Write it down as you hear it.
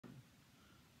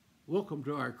Welcome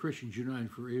to our Christians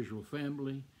United for Israel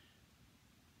family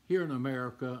here in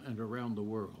America and around the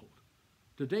world.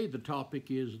 Today the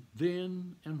topic is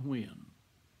then and when.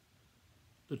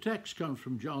 The text comes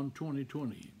from John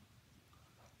 20:20.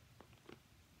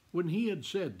 When he had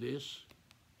said this,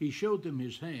 he showed them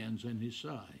his hands and his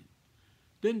side.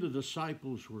 Then the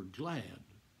disciples were glad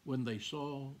when they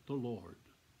saw the Lord.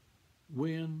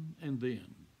 When and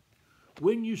then.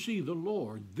 When you see the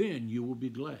Lord, then you will be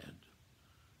glad.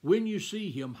 When you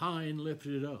see him high and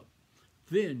lifted up,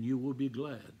 then you will be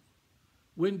glad.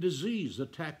 When disease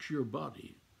attacks your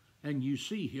body and you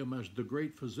see him as the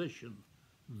great physician,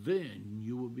 then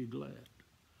you will be glad.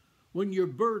 When you're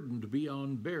burdened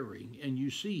beyond bearing and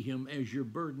you see him as your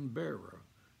burden bearer,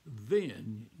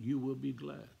 then you will be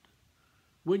glad.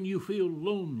 When you feel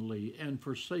lonely and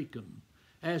forsaken,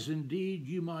 as indeed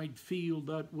you might feel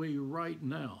that way right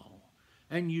now,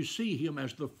 and you see him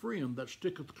as the friend that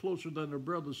sticketh closer than a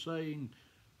brother, saying,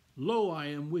 Lo, I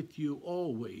am with you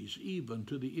always, even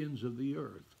to the ends of the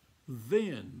earth,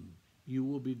 then you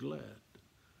will be glad.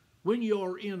 When you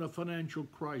are in a financial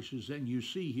crisis and you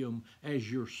see him as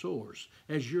your source,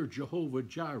 as your Jehovah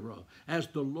Jireh, as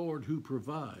the Lord who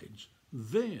provides,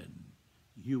 then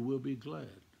you will be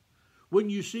glad. When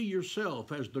you see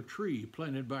yourself as the tree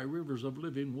planted by rivers of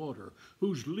living water,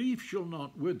 whose leaf shall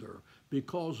not wither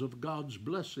because of God's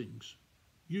blessings,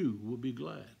 you will be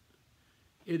glad.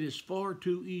 It is far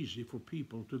too easy for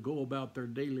people to go about their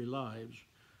daily lives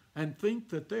and think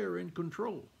that they're in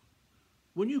control.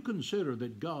 When you consider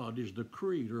that God is the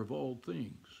creator of all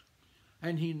things,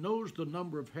 and he knows the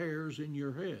number of hairs in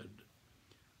your head,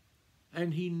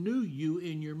 and he knew you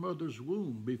in your mother's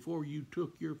womb before you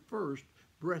took your first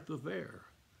breath of air,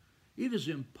 it is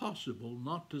impossible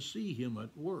not to see him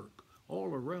at work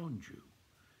all around you.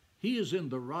 He is in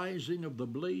the rising of the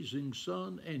blazing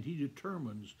sun, and he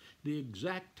determines the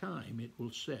exact time it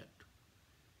will set.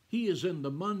 He is in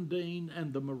the mundane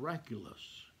and the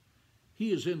miraculous.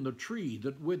 He is in the tree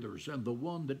that withers and the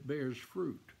one that bears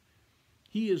fruit.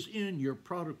 He is in your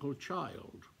prodigal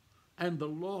child and the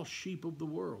lost sheep of the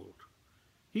world.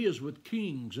 He is with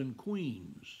kings and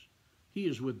queens. He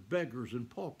is with beggars and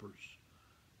paupers.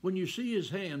 When you see his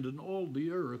hand in all the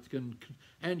earth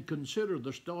and consider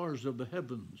the stars of the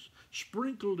heavens,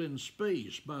 sprinkled in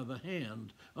space by the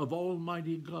hand of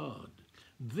Almighty God,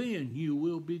 then you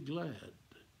will be glad.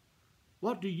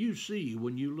 What do you see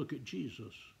when you look at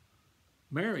Jesus?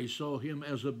 Mary saw him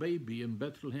as a baby in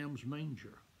Bethlehem's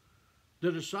manger.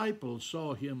 The disciples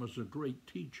saw him as a great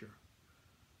teacher.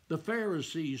 The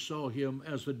Pharisees saw him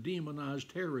as a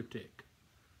demonized heretic.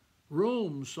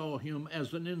 Rome saw him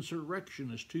as an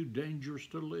insurrectionist too dangerous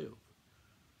to live.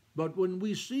 But when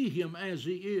we see him as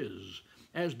he is,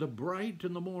 as the bright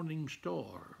and the morning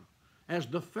star, as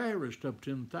the fairest of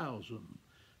 10,000,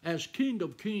 as King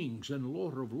of kings and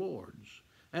Lord of lords,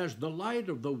 as the light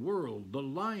of the world, the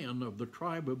Lion of the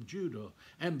tribe of Judah,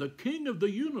 and the King of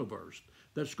the universe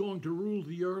that's going to rule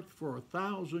the earth for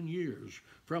 1,000 years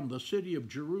from the city of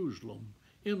Jerusalem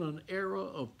in an era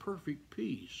of perfect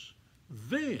peace,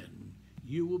 then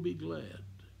you will be glad.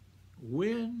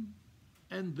 When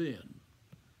and then.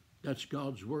 That's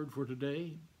God's word for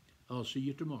today. I'll see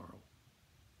you tomorrow.